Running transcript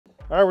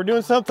All right, we're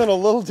doing something a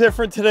little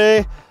different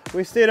today.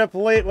 We stayed up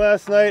late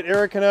last night,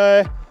 Eric and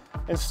I,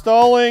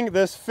 installing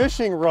this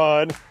fishing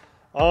rod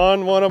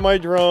on one of my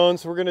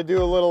drones. We're gonna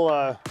do a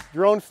little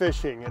drone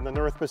fishing in the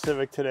North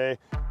Pacific today.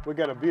 We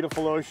got a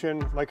beautiful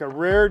ocean, like a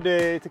rare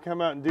day to come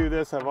out and do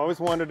this. I've always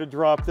wanted to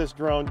drop this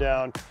drone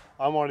down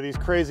on one of these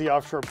crazy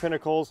offshore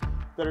pinnacles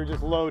that are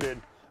just loaded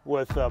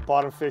with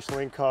bottom fish,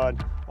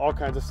 lingcod, all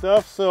kinds of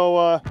stuff.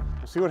 So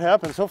we'll see what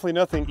happens. Hopefully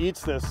nothing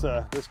eats this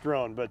this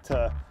drone,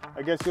 but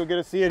I guess you'll get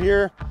to see it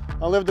here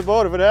on Live the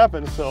Boat if it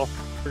happens. So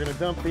we're gonna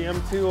dump the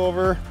M2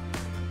 over,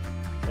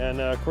 and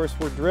of course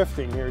we're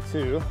drifting here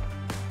too.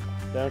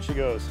 Down she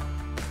goes.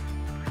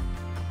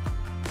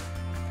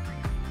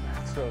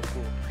 That's so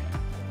cool.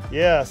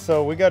 Yeah,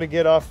 so we got to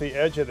get off the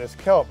edge of this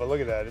kelp, but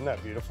look at that, isn't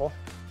that beautiful?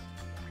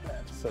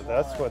 So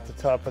that's what the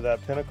top of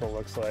that pinnacle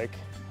looks like.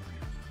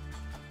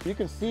 You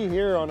can see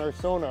here on our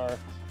sonar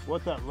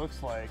what that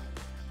looks like.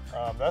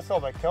 That's all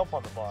that kelp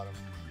on the bottom.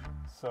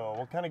 So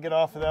we'll kind of get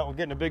off of that. We'll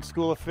get in a big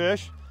school of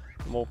fish,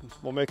 and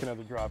we'll make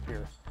another drop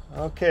here.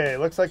 Okay,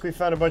 looks like we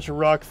found a bunch of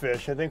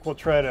rockfish. I think we'll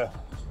try to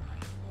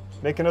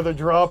make another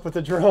drop with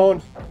the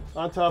drone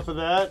on top of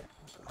that.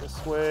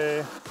 This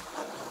way,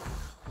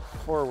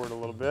 forward a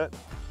little bit.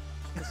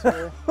 This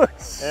way.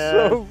 Looks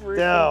so freaking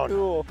down.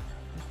 Cool.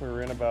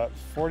 We're in about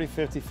 40,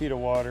 50 feet of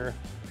water.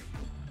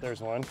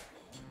 There's one.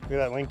 Look at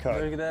that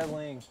lingcod. Look at that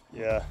ling.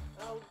 Yeah.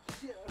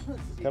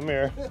 Come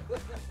here.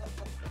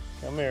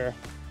 Come here.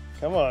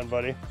 Come on,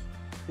 buddy.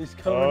 He's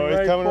coming oh, right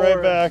he's coming for right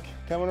us. back.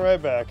 Coming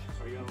right back.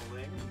 Are you on the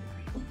ling?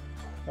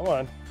 Come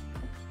on.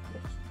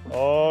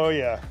 Oh,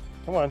 yeah.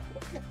 Come on.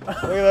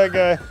 Look at that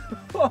guy.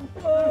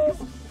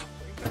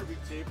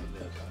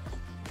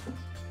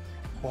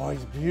 Boy,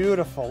 he's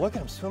beautiful. Look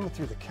at him swimming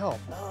through the kelp.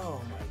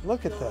 Oh my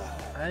Look at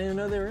that. I didn't even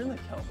know they were in the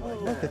kelp like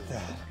that. Look at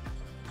that.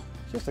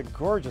 Just a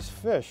gorgeous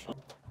fish.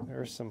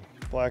 There's some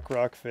black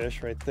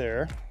rockfish right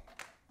there.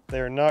 They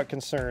are not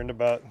concerned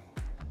about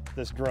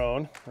this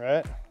drone,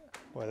 right?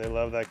 Boy, they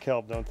love that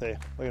kelp, don't they?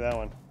 Look at that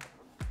one.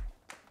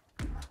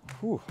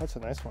 Whew, that's a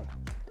nice one.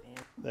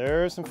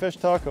 There's some fish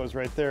tacos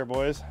right there,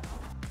 boys.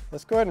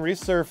 Let's go ahead and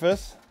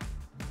resurface.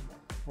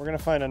 We're gonna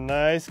find a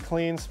nice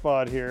clean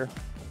spot here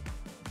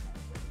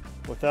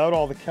without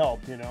all the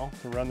kelp, you know,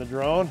 to run the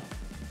drone.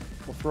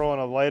 We'll throw in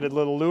a lighted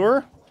little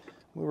lure.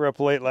 We were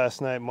up late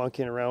last night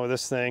monkeying around with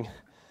this thing,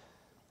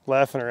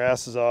 laughing our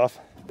asses off.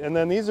 And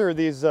then these are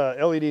these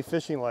LED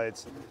fishing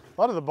lights. A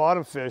lot of the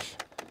bottom fish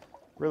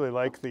really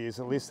like these,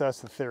 at least that's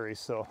the theory.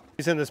 So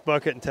he's in this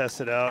bucket and test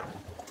it out.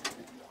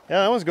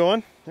 Yeah, that one's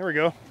going. There we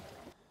go.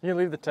 You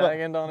leave the tag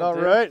end on it All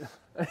too? right.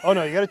 Oh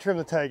no, you got to trim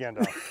the tag end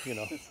off, you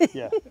know.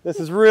 Yeah, this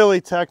is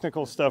really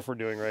technical stuff we're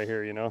doing right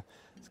here, you know.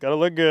 It's got to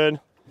look good.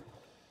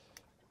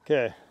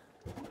 Okay.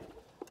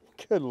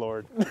 Good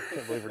Lord,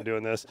 can't believe we're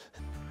doing this.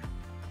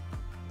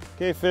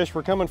 Okay, fish,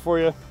 we're coming for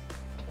you.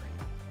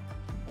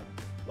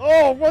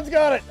 Oh, one's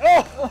got it.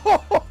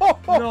 Oh,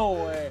 No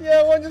way.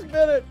 yeah, one just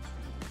bit it.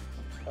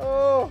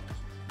 Oh,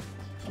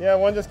 yeah,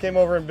 one just came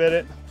over and bit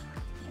it.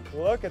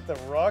 Look at the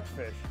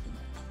rockfish.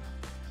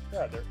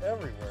 God, they're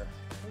everywhere.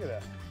 Look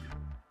at that.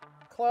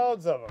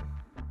 Clouds of them.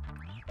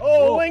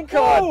 Oh,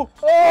 lingcod.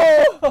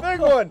 Oh, big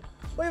one.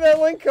 Look at that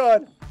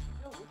lingcod.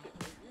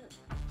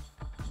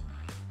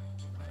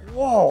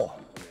 Whoa.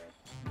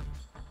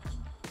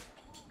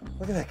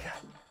 Look at that guy.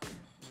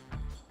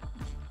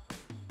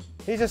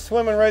 He's just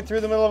swimming right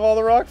through the middle of all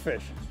the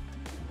rockfish.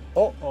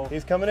 Oh,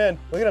 he's coming in.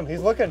 Look at him.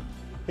 He's looking.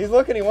 He's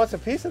looking. He wants a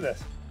piece of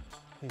this.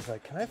 He's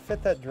like, can I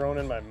fit that drone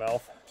in my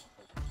mouth?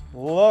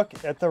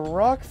 Look at the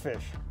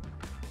rockfish.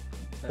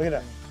 Look at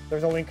that.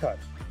 There's a lingcod.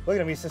 Look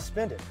at him. He's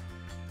suspended.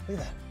 Look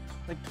at that.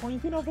 Like 20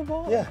 feet off the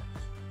ball? Yeah.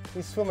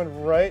 He's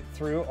swimming right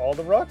through all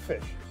the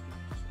rockfish.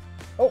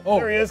 Oh,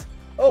 there he is.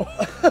 Oh.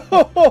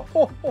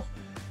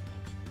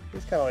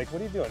 He's kind of like,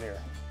 what are you doing here?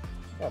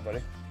 Come on,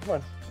 buddy. Come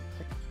on.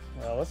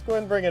 Well, let's go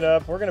ahead and bring it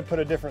up. We're going to put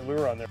a different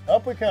lure on there.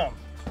 Up we come.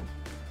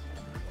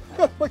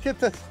 Look at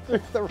this.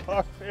 There's the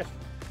rockfish.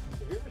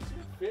 Have you ever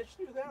seen fish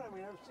do that? I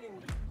mean, I've seen.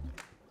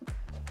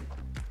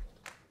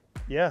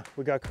 Yeah,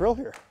 we got krill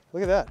here.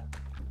 Look at that.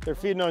 They're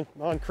feeding on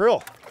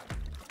krill.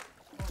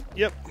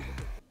 Yep.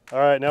 All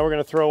right, now we're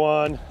going to throw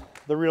on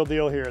the real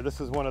deal here.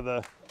 This is one of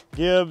the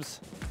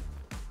Gibbs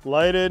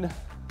lighted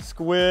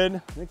squid. I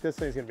think this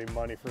thing's going to be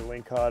money for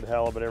lingcod,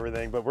 halibut,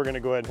 everything, but we're going to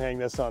go ahead and hang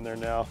this on there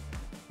now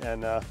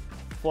and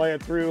fly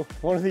it through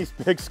one of these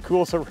big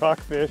schools of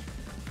rockfish.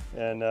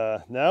 And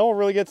now we'll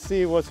really get to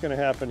see what's going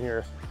to happen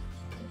here.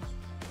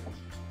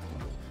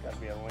 Got to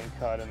be a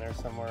lingcod in there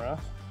somewhere, huh?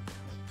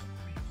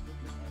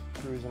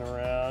 Cruising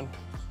around.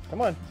 Come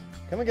on,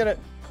 come and get it.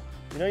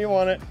 You know you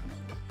want it.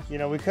 You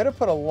know, we could have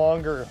put a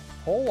longer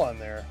pole on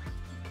there.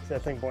 Is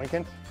that thing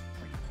blinking?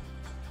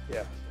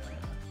 Yeah.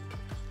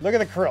 Look at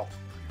the krill.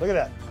 Look at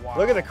that. Wow.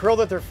 Look at the krill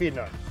that they're feeding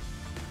on.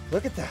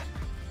 Look at that.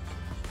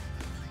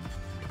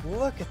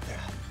 Look at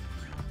that.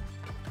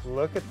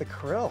 Look at the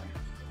krill.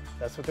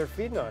 That's what they're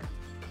feeding on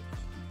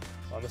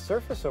the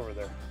surface over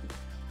there.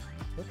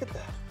 Look at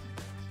that.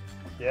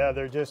 Yeah,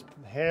 they're just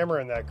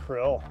hammering that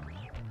krill.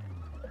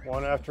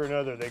 One after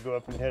another, they go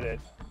up and hit it.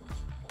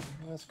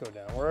 Let's go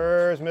down.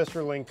 Where's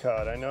Mr.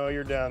 Lingcod? I know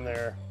you're down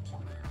there.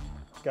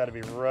 It's got to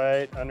be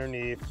right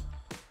underneath.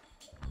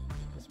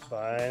 Just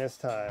buying his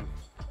time.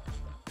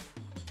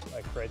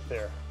 Like right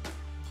there.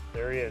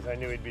 There he is. I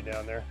knew he'd be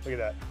down there. Look at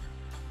that.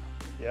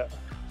 Yep.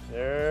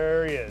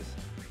 There he is.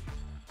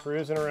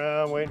 Cruising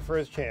around, waiting for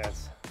his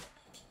chance.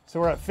 So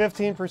we're at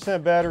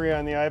 15% battery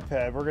on the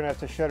iPad. We're going to have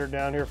to shut her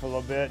down here for a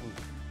little bit and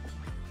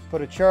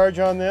put a charge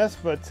on this,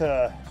 but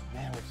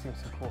man, we've seen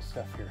some cool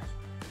stuff here.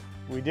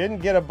 We didn't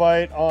get a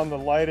bite on the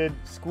lighted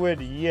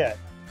squid yet.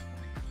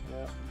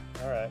 Yeah.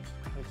 All right.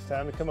 It's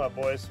time to come up,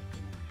 boys.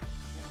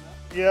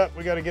 Yep,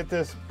 we got to get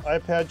this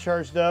iPad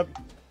charged up.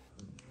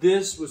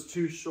 This was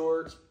too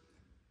short.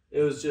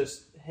 It was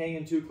just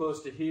hanging too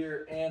close to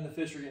here, and the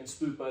fish were getting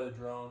spooked by the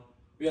drone.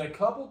 We had a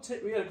couple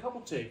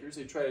takers.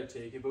 They tried to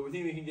take it, but we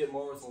think we can get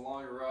more with a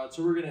longer rod,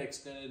 so we're going to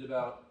extend it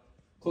about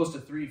close to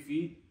 3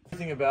 feet.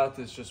 Everything about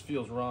this just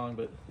feels wrong,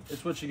 but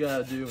it's what you got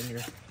to do when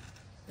you're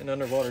an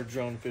underwater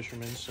drone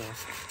fisherman. So.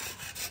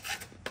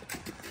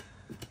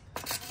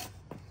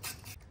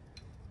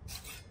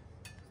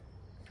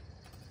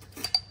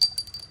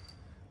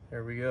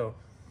 There we go.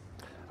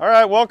 All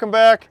right, welcome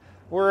back.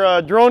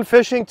 We're drone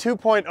fishing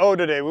 2.0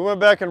 today. We went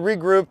back and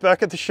regrouped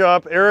back at the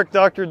shop. Eric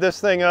doctored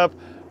this thing up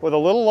with a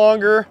little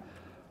longer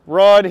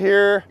rod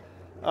here.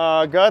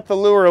 Got the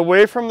lure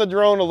away from the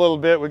drone a little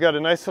bit. We got a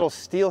nice little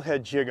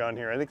steelhead jig on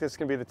here. I think this is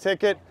gonna be the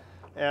ticket.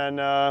 And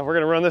we're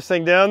gonna run this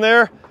thing down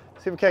there,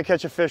 see if we can't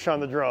catch a fish on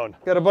the drone.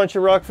 Got a bunch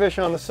of rockfish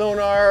on the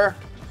sonar.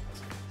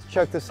 Let's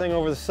chuck this thing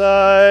over the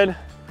side.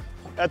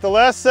 At the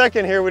last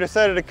second here, we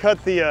decided to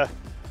cut the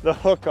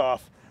hook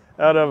off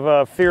out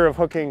of fear of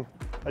hooking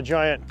a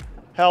giant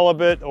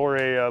halibut or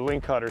a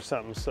lingcod or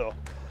something. So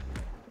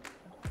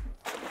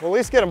we'll at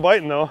least get them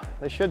biting though.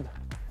 They should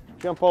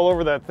jump all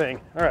over that thing.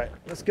 All right,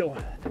 let's go.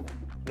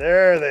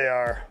 There they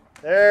are.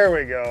 There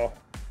we go.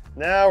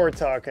 Now we're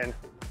talking.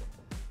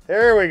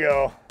 There we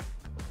go.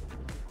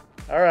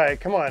 All right,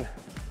 come on.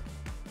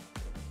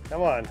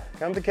 Come on,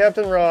 come to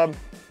Captain Rob.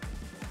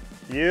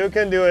 You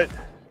can do it.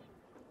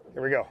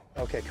 Here we go.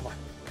 Okay, come on,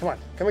 come on,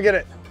 come and get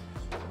it.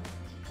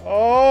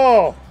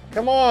 Oh,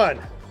 come on.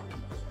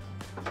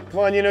 Come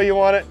on, you know you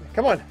want it.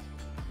 Come on.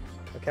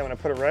 Okay, I'm gonna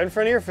put it right in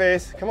front of your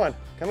face. Come on,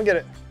 come and get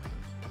it.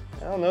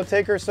 Well, no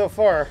takers so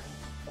far.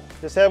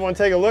 Just had one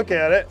take a look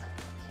at it.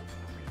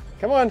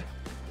 Come on.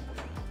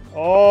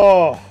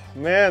 Oh,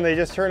 man, they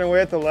just turned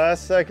away at the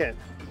last second.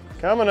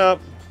 Coming up.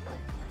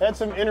 Had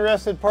some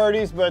interested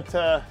parties, but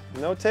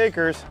no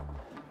takers.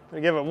 I'm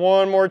gonna give it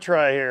one more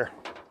try here.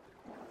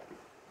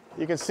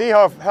 You can see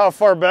how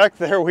far back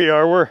there we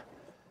are. We're,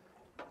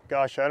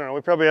 gosh, I don't know,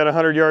 we probably had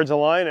 100 yards of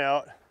line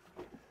out.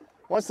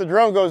 Once the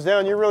drone goes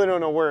down, you really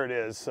don't know where it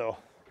is, so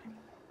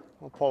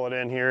we'll pull it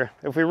in here.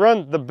 If we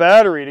run the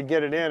battery to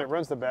get it in, it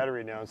runs the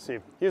battery down. See,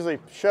 usually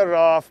shut it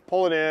off,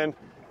 pull it in,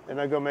 and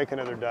then go make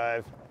another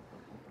dive.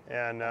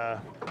 And I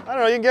don't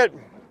know, you can get,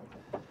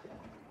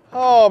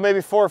 oh, maybe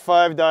 4 or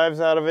 5 dives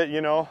out of it, you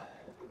know.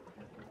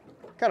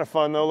 Kind of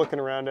fun though, looking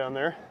around down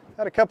there.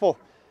 Had a couple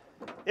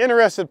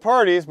interested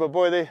parties, but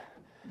boy, they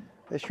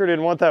sure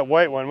didn't want that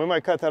white one. We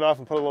might cut that off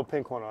and put a little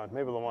pink one on.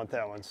 Maybe they'll want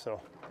that one,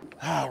 so.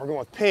 We're going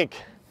with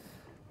pink.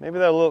 Maybe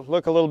that'll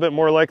look a little bit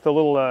more like the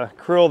little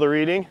krill they're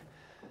eating.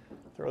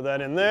 Throw that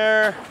in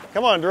there.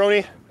 Come on,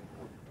 Droney.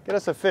 Get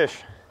us a fish.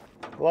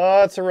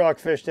 Lots of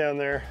rockfish down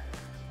there.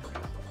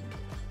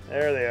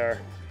 There they are.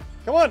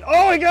 Come on.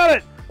 Oh, he got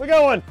it. We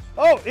got one.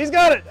 Oh, he's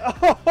got it.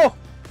 Oh,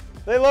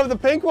 they love the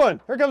pink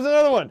one. Here comes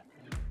another one.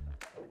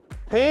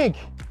 Pink.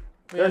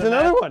 There's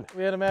another one.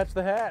 We had to match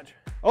the hatch.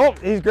 Oh,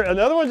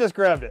 another one just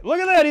grabbed it. Look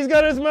at that. He's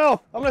got it in his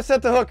mouth. I'm going to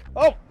set the hook.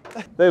 Oh,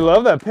 they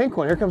love that pink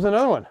one. Here comes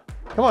another one.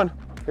 Come on.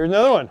 Here's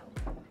another one.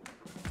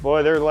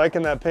 Boy, they're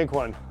liking that pink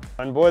one.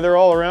 And boy, they're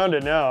all around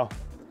it now.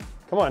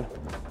 Come on.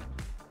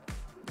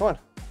 Come on.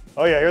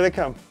 Oh yeah, here they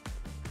come.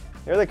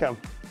 Here they come.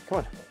 Come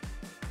on.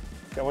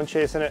 Got one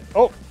chasing it.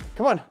 Oh,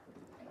 come on.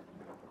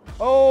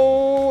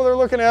 Oh, they're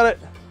looking at it.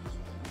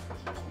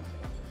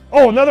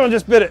 Oh, another one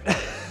just bit it.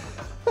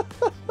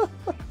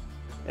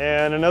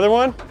 And another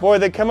one. Boy,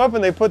 they come up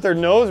and they put their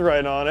nose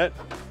right on it.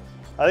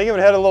 I think if it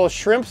had a little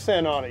shrimp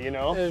scent on it, you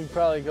know. It'd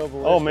probably go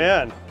ballistic. Oh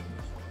man.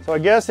 So I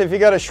guess if you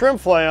got a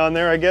shrimp fly on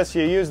there, I guess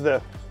you use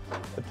the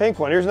pink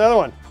one. Here's another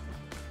one.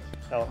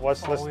 Now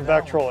let's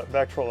back troll it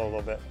a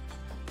little bit.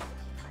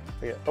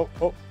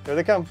 Oh, there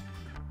they come.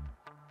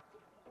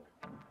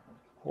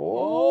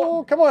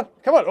 Oh, come on,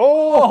 come on.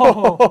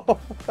 Oh!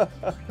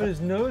 Put his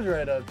nose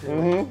right up to it.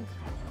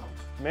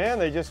 Mm-hmm. Man,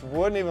 they just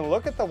wouldn't even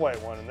look at the white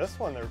one. And this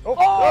one,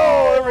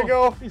 oh, there we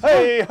go.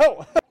 Hey,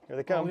 oh. Here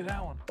they come. Look at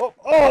that one.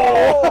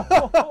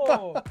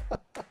 Oh!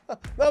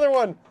 Another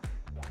one.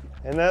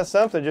 And that's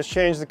something, just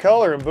change the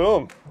color and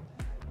boom,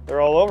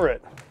 they're all over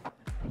it.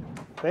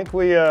 I think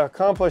we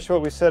accomplished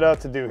what we set out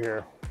to do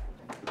here.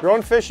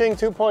 Drone fishing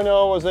 2.0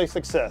 was a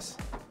success.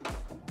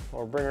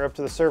 We'll bring her up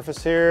to the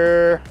surface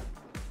here.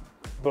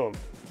 Boom.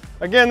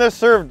 Again, this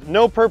served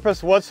no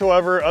purpose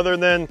whatsoever other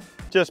than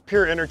just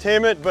pure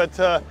entertainment, but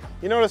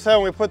you notice how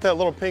when we put that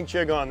little pink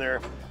jig on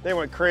there, they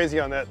went crazy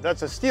on that.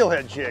 That's a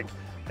steelhead jig.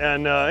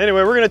 And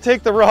anyway, we're gonna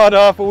take the rod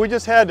off, but we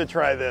just had to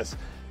try this.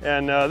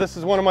 And this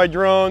is one of my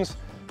drones.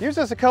 Used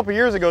this a couple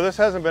years ago. This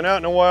hasn't been out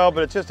in a while,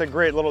 but it's just a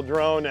great little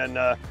drone.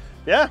 And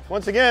yeah,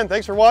 once again,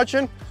 thanks for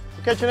watching.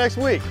 We'll catch you next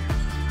week.